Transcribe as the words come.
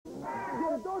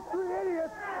if those three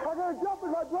idiots are going to jump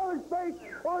in my brother's face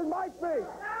or in my face.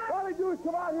 All they do is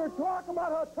come out here and talk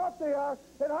about how tough they are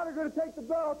and how they're going to take the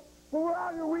belt. But we're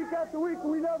out here week after week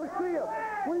and we never see them.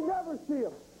 We never see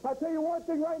them. I'll tell you one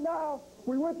thing right now.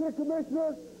 We went to the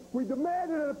commissioner. We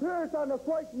demanded an appearance on the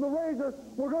Fight from the Razor.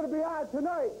 We're going to be on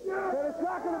tonight. And it's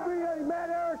not going to be any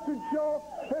Matt Erickson show.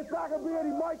 It's not going to be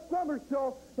any Mike Summers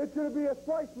show. It's going to be a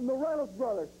fight from the Reynolds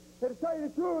brothers. And to tell you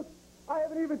the truth, I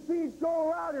haven't even seen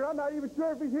Joe around here. I'm not even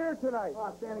sure if he's here tonight.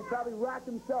 Oh, Stan, he probably rocked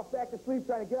himself back to sleep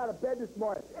trying to get out of bed this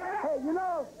morning. Hey, you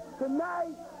know,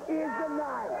 tonight is the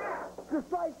night. The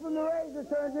Fight from the Razor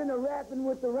turns into rapping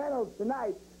with the Reynolds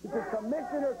tonight because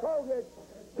Commissioner Kogut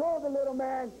told the little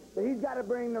man that he's got to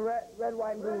bring the red,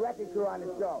 white, and blue wrecking crew on the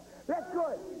show. That's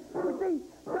good. You see,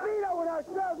 Devito and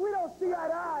ourselves, we don't see eye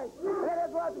to eye. And that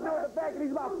has a lot to do with the fact that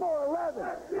he's about 4'11".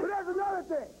 But there's another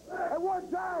thing. At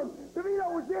one time, Devito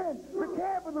was in the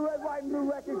camp of the red, white, and blue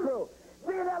wrecking crew.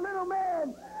 Seeing that little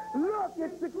man look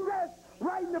at success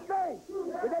right in the face.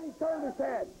 But then he turned his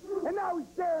head. And now he's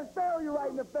staring failure right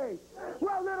in the face.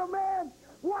 Well, little man,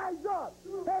 wise up.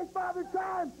 Hey, Father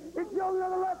Time, it's the only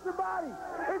other left the body.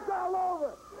 It's all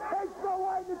over. Hey, Snow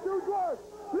White and the Two Dwarfs,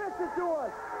 listen to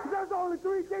us. There's only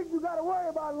three things you got to worry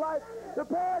about in life: the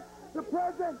past, the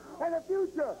present, and the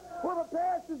future. Well, the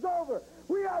past is over.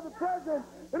 We are the present,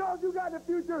 and all you got in the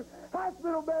future: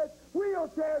 hospital beds,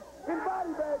 wheelchairs, and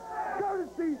body beds,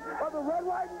 courtesy of the red,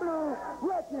 white, and blue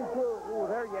wrecking crew. Ooh,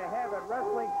 there you have it,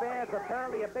 wrestling fans.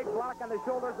 Apparently a big block on the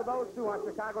shoulders of those two on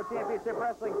Chicago Championship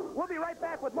Wrestling. We'll be right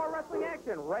back with more wrestling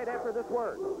action right after this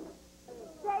word.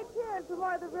 Stay tuned for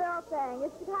more of The Real Thing.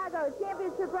 It's Chicago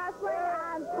Championship Wrestling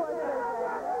on Sports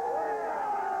Business.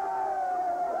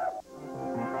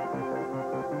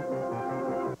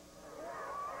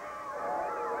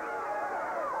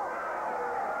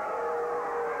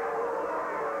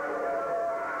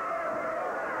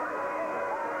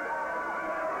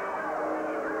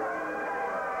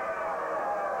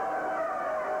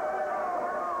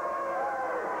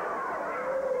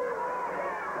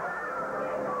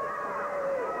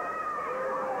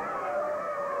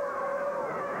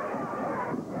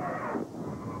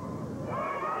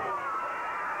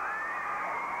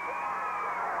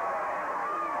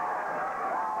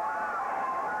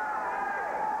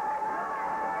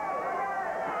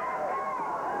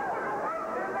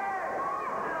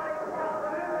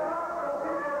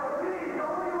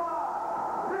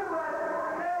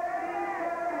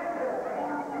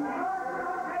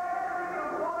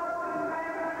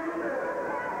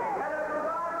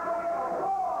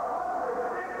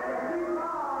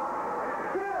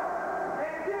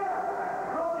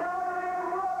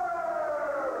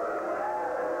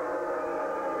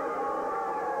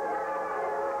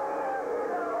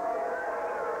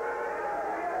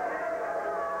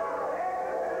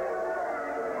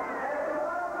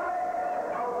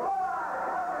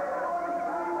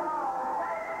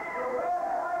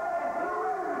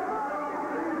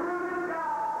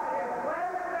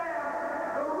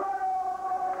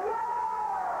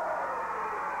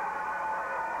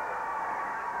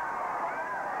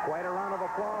 Quite a round of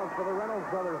applause for the Reynolds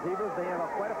brothers, Evers. They have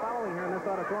quite a following here in this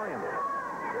auditorium.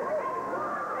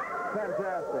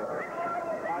 Fantastic.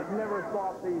 I've never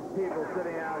thought these people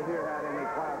sitting out here had any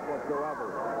class whatsoever.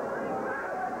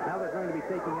 Now they're going to be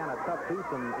taking on a tough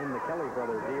twosome in the Kelly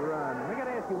brothers era. And I got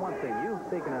to ask you one thing. You've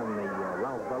taken on the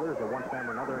Reynolds brothers at one time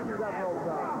or another in your Several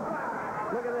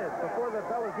times. Look at this. Before the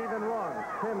bell is even rung,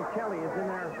 Tim Kelly is in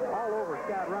there all over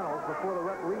Scott Reynolds before the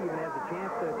referee even has a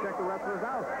chance to check the wrestlers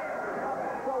out.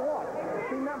 So what?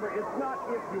 Remember, it's not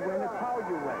if you win, it's how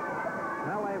you win.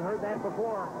 Well, I've heard that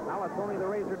before. Now it's only the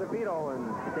Razor Devito, and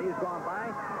days gone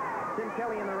by. Tim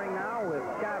Kelly in the ring now with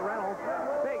Scott Reynolds.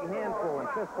 Big handful and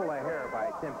fistful of hair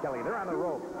by Tim Kelly. They're on the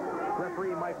rope.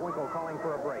 Referee Mike Winkle calling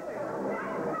for a break.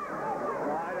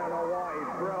 Well, I don't know why he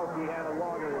broke. He had it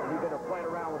longer. He could have played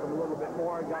around with him a little bit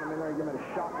more. Got him in there and give him a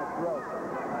shot in the throat.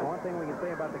 One thing we can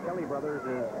say about the Kelly brothers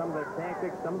is some of their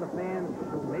tactics, some of the fans,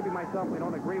 maybe myself, we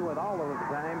don't agree with all of the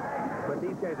time, but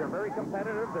these guys are very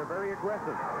competitive. They're very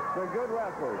aggressive. They're good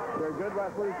wrestlers. They're good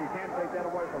wrestlers. You can't take that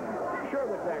away from them. Sure,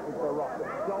 the tactics are rough.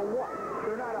 So what?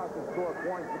 They're not out to score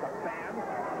points with the fans.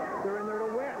 They're in there to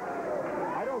win.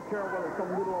 I don't care whether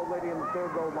some little old lady in the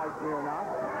third row likes me or not.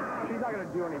 She's not going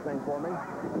to do anything for me.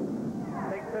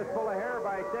 Big fistful of hair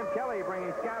by Tim Kelly,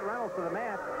 bringing Scott Reynolds to the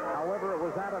mat. However, it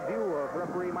was out of view of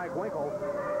referee Mike Winkle.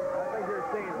 I think you're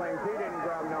seeing things. He didn't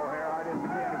grab no hair. I didn't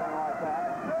see anything like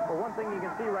that. Well, one thing you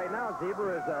can see right now is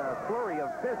Zebra, is a flurry of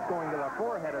fists going to the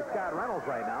forehead of Scott Reynolds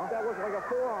right now. That looks like a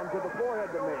forearm to the forehead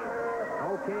to me.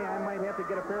 Okay, I might have to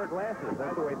get a pair of glasses.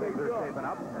 That's the way things are shaping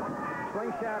up.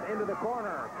 Slingshot into the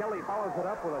corner. Kelly follows it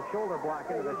up with a shoulder block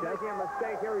into the chest. Making a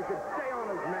mistake here. He should stay on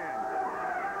his man.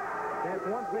 That's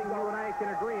one thing you and I can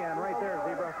agree on right there,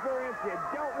 Zebra. Experience, you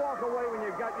don't walk away when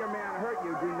you've got your man hurt.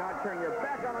 You do not turn your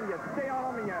back on him. You stay on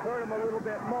him, and you hurt him a little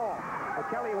bit more. Well,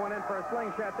 Kelly went in for a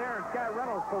slingshot there, and Scott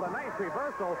Reynolds pulled a nice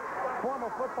reversal. Former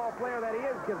football player that he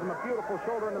is, gives him a beautiful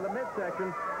shoulder into the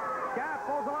midsection. Scott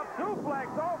pulls him up, suplex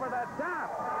over the top.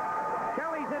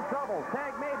 Kelly's in trouble.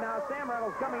 Tag made now. Sam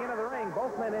Reynolds coming into the ring.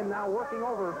 Both men in now working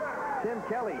over Jim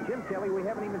Kelly. Jim Kelly we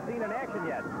haven't even seen in action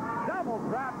yet. Double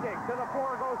drop kick. To the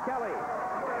floor goes Kelly.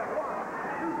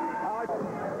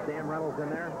 Sam Reynolds in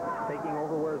there, taking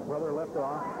over where his brother left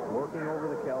off, working over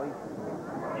the Kellys.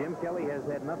 Jim Kelly has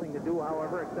had nothing to do,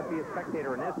 however, except be a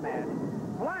spectator in this match.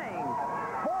 Flying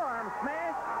forearm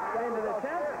smash into the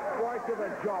chest. Right to the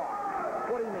jaw.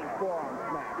 What do you mean, forearm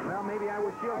smash? Well, maybe I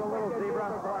was shielded a little, Zebra.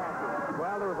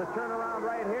 Well, there was a turnaround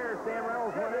right here. Sam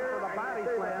Reynolds went in for the body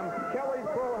slam. Kelly's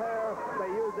full hair. They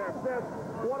use their fists.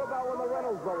 What about when the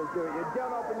Reynolds brothers do it? You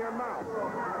don't open your mouth.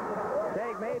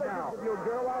 Tag made now. Your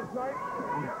girl last night?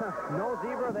 No,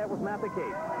 Zebra, that was not the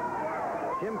case.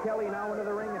 Jim Kelly now into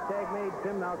the ring. A tag made.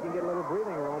 Tim now can get a little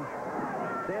breathing room.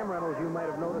 Sam Reynolds, you might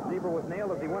have noticed, Zebra was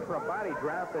nailed as he went for a body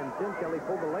drop, and Jim Kelly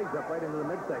pulled the legs up right into the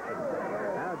midsection.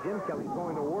 Now Jim Kelly's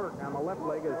going to work on the left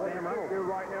leg as Sam Reynolds. Here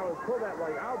right now is pull that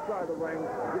leg outside the ring,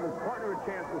 give his partner a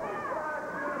chance to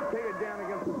take it down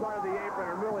against the side of the apron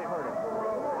and really hurt him.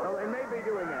 Well, they may be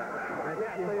doing that.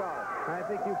 Yes, they are. I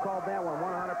think you called that one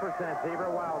 100%, Zebra.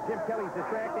 Wow, Jim Kelly's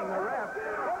distracting the ref.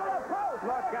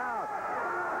 Look out.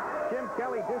 Jim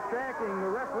Kelly distracting the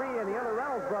referee and the other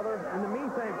Reynolds brother. In the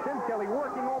meantime, Jim Kelly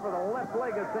working over the left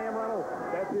leg of Sam Reynolds.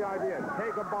 That's the idea.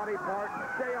 Take a body part,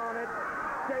 stay on it,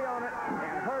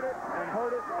 and hurt it, and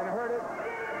hurt it, and hurt it.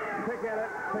 Pick at it,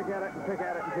 pick at it, and pick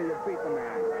at it until you beat the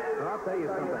man. Well, I'll tell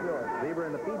you something. Zebra,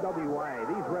 in the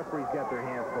PWI, these referees got their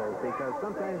hands full because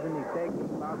sometimes in these tag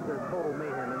team bouts, there's total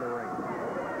mayhem in the ring.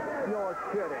 You're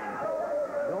kidding.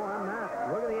 No, I'm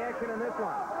not. Look at the action in this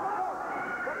one.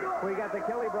 We got the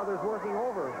Kelly brothers working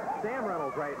over Sam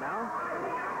Reynolds right now.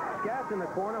 Scott's in the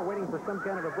corner waiting for some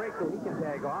kind of a break so he can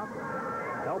tag off.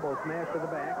 Elbow smash to the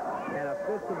back and a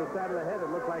fist to the side of the head, it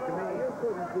looked like to me. You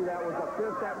couldn't see that was a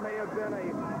fist. That may have been a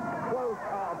close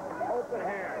open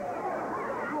hand.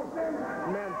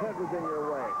 Man's head was in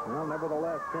your way. Well,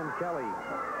 nevertheless, Tim Kelly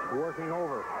working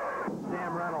over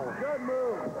Sam Reynolds. Good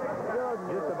move. Good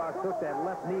move. Just about took that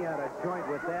left knee out of joint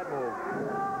with that move.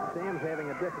 Sam's having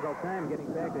a difficult time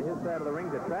getting back to his side of the ring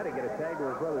to try to get a tag to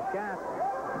his brother Scott.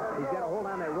 He's got to hold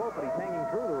on that rope, but he's hanging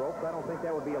through the rope. I don't think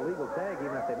that would be a legal tag,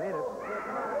 even if they made it.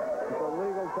 It's a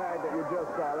legal tag that you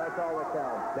just saw. That's all that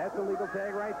counts. That's a legal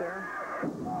tag right there.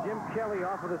 Jim Kelly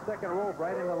off of the second rope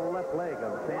right into the left leg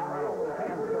of Sam Reynolds.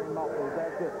 Hamstring muscles.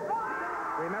 That's it.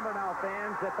 Remember now,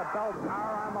 fans, that the belts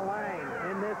are on the line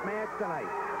in this match tonight.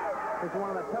 It's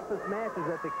one of the toughest matches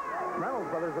that the Reynolds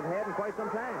brothers have had in quite some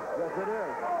time. Yes, it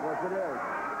is. Yes, it is.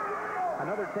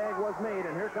 Another tag was made,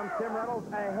 and here comes Tim Reynolds.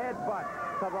 A headbutt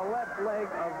to the left leg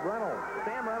of Reynolds.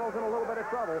 Sam Reynolds in a little bit of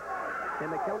trouble in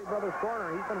the Kelly brothers' corner.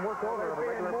 He's been worked over at a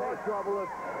regular more pace. trouble if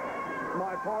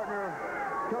my partner,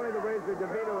 Tony the Razor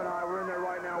DeVito, and I were in there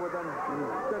right now with them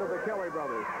instead of the Kelly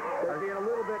brothers. They're being a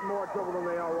little bit more trouble than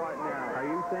they are right now. Are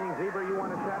you saying, Zebra, you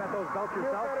want a shot at those belts You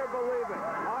yourself? better believe it.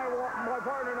 My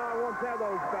partner and I won't have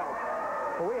those belts.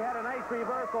 Well, we had a nice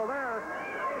reversal there.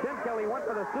 Tim Kelly went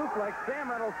for the suplex. Sam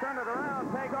Reynolds turned it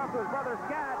around, tagged off to his brother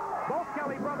Scott. Both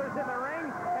Kelly brothers in the ring,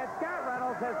 and Scott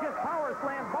Reynolds has just power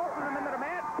slammed both of them into the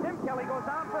mat. Tim Kelly goes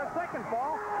down for a second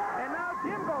fall, and now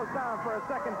Jim goes down for a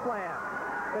second slam.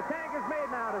 The tag is made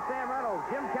now to Sam Reynolds.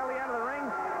 Jim Kelly out of the ring,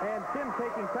 and Jim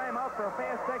taking time out for a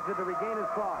fast exit to regain his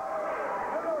spot.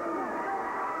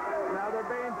 Now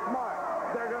they're being smart.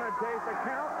 They're going to take the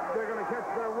count. They're going to catch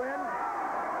their wind,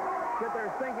 get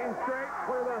their thinking straight,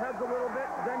 clear their heads a little bit,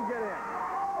 then get in.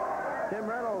 Tim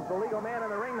Reynolds, the legal man in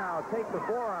the ring now, takes the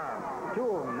forearm. Two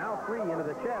of them, now three into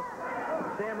the chest.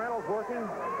 Sam Reynolds working.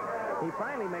 He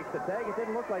finally makes the tag. It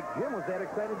didn't look like Jim was that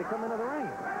excited to come into the ring.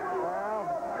 Well,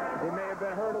 he may have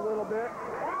been hurt a little bit.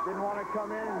 Didn't want to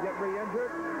come in and get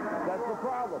re-injured. That's the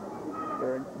problem.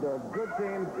 They're a good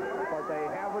team, but they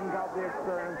haven't got the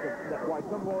experience like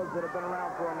some boys that have been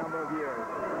around for a number of years.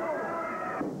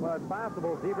 Well, it's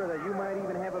possible, Zebra, that you might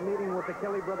even have a meeting with the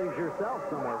Kelly brothers yourself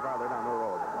somewhere farther down the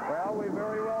road. Well, we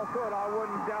very well could. I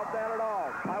wouldn't doubt that at all.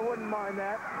 I wouldn't mind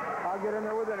that. I'll get in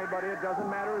there with anybody. It doesn't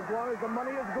matter as long as the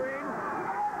money is green.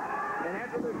 And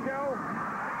after the show,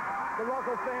 the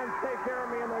local fans take care of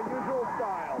me in their usual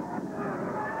style.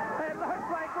 It looks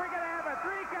like we're going to have a 3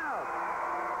 count.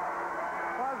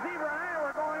 While Zebra and I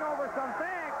were going over some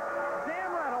facts,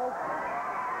 Sam Reynolds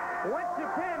went to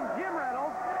pin Jim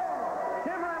Reynolds.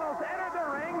 Jim Reynolds entered the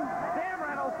ring. Sam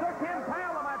Reynolds took him,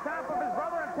 piled him on top of his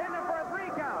brother, and pinned him for a 3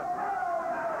 count.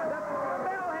 The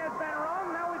bell has been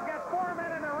rung. Now we've got 4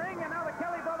 men in the ring, and now the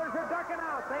Kelly brothers are ducking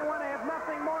out. They want to have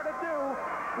nothing more to do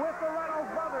with the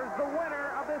Reynolds brothers, the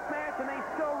winner of this match, and they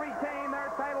still retain their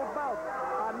title belt.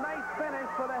 A nice finish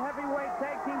for the heavyweight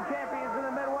tag team champions in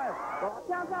the Midwest.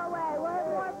 Don't go away. We'll have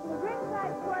more from the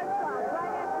Ringside Sports Club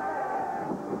right after this.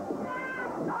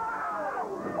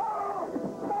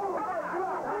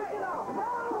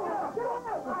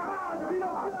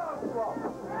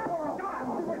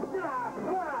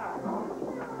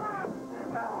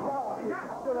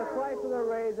 To the slice of the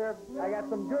razor, I got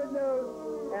some good news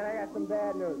and I got some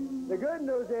bad news. The good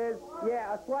news is,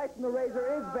 yeah, a slice from the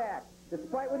razor is back.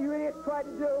 Despite what you idiots tried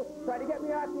to do, tried to get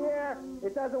me off the air,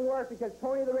 it doesn't work because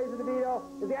Tony the Razor Devito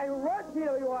is the guy who runs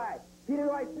PWI.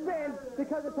 PWI spins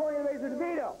because of Tony the Razor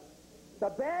Devito. The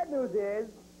bad news is,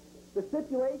 the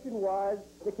stipulation was,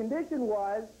 the condition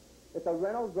was, that the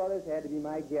Reynolds brothers had to be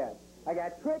my guests. I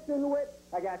got tricked into it,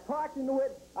 I got talked into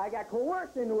it, I got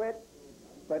coerced into it,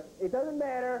 but it doesn't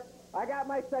matter. I got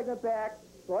my segment back,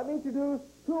 so let me introduce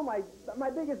two of my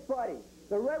biggest buddies,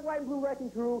 the Red, White, and Blue Wrecking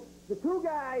Crew, the two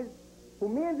guys who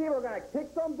me and Zebra are going to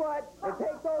kick some butt and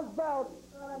take those belts,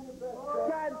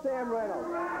 Scott Sam Reynolds.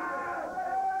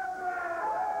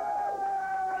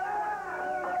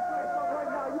 Right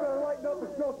now, you better lighten up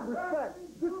and show some respect.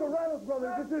 This is the Reynolds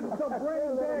brothers. This isn't some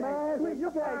brand bag. You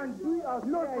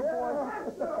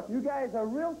guys are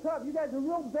real tough. You guys are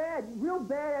real bad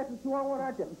at the 2-on-1,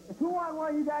 aren't you?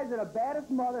 2-on-1, you guys are the baddest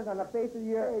mothers on the face of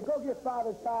the earth. Hey, go get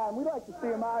Father Time. We'd like to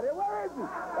see him out here. Where is he?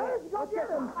 Go get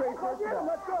him. Go get him.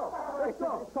 Let's go. Let's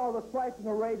go. It's called the slice and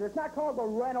the razor. It's not called the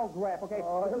Reynolds rap, okay?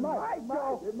 It's my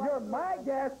show. You're my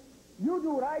guest. You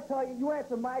do what I tell you. You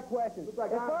answer my questions. As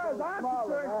far as I'm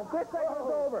concerned, this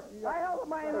segment's over. I held up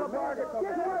my end of the bargain.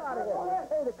 Get out of here.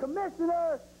 Hey, the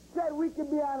commissioner said we could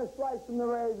be on a slice from the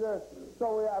razor,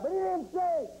 so we are. But he didn't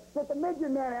say that the midget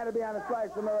man had to be on a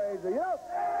slice from the razor. You know,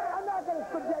 I'm not going to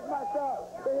subject myself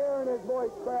to hearing his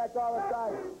voice crack all the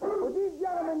time. What these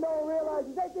gentlemen don't realize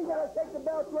is they think they'll take the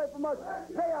belts away from us.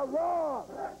 They are wrong.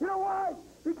 You know why?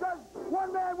 Because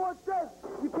one man once said,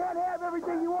 you can't have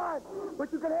everything you want,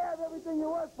 but you can have everything you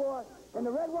work for. And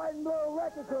the Red, White, and Blue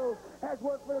Wrecking Crew has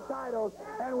worked for the titles,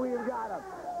 and we've got them.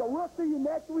 So we'll see you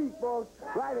next week, folks,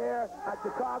 right here at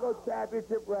Chicago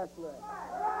Championship Wrestling.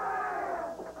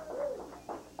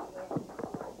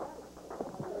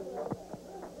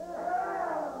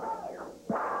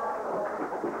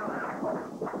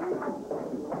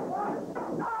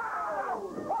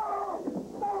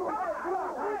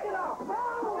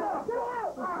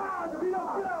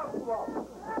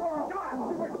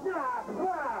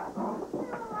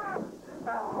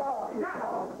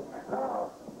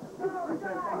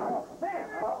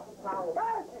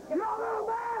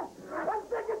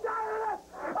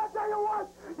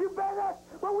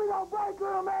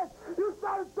 Little man, you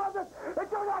started something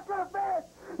that you're not going to finish.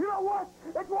 You know what?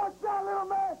 It's one shot, little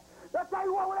man. I'll tell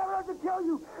you what, whatever doesn't kill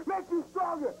you makes you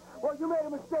stronger. Well, you made a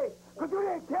mistake, because you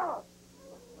didn't kill him.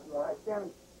 All right,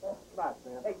 Sammy. Come on,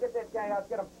 man. Hey, get that guy out,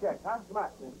 get him checked, huh? Come on,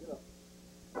 man. Get up.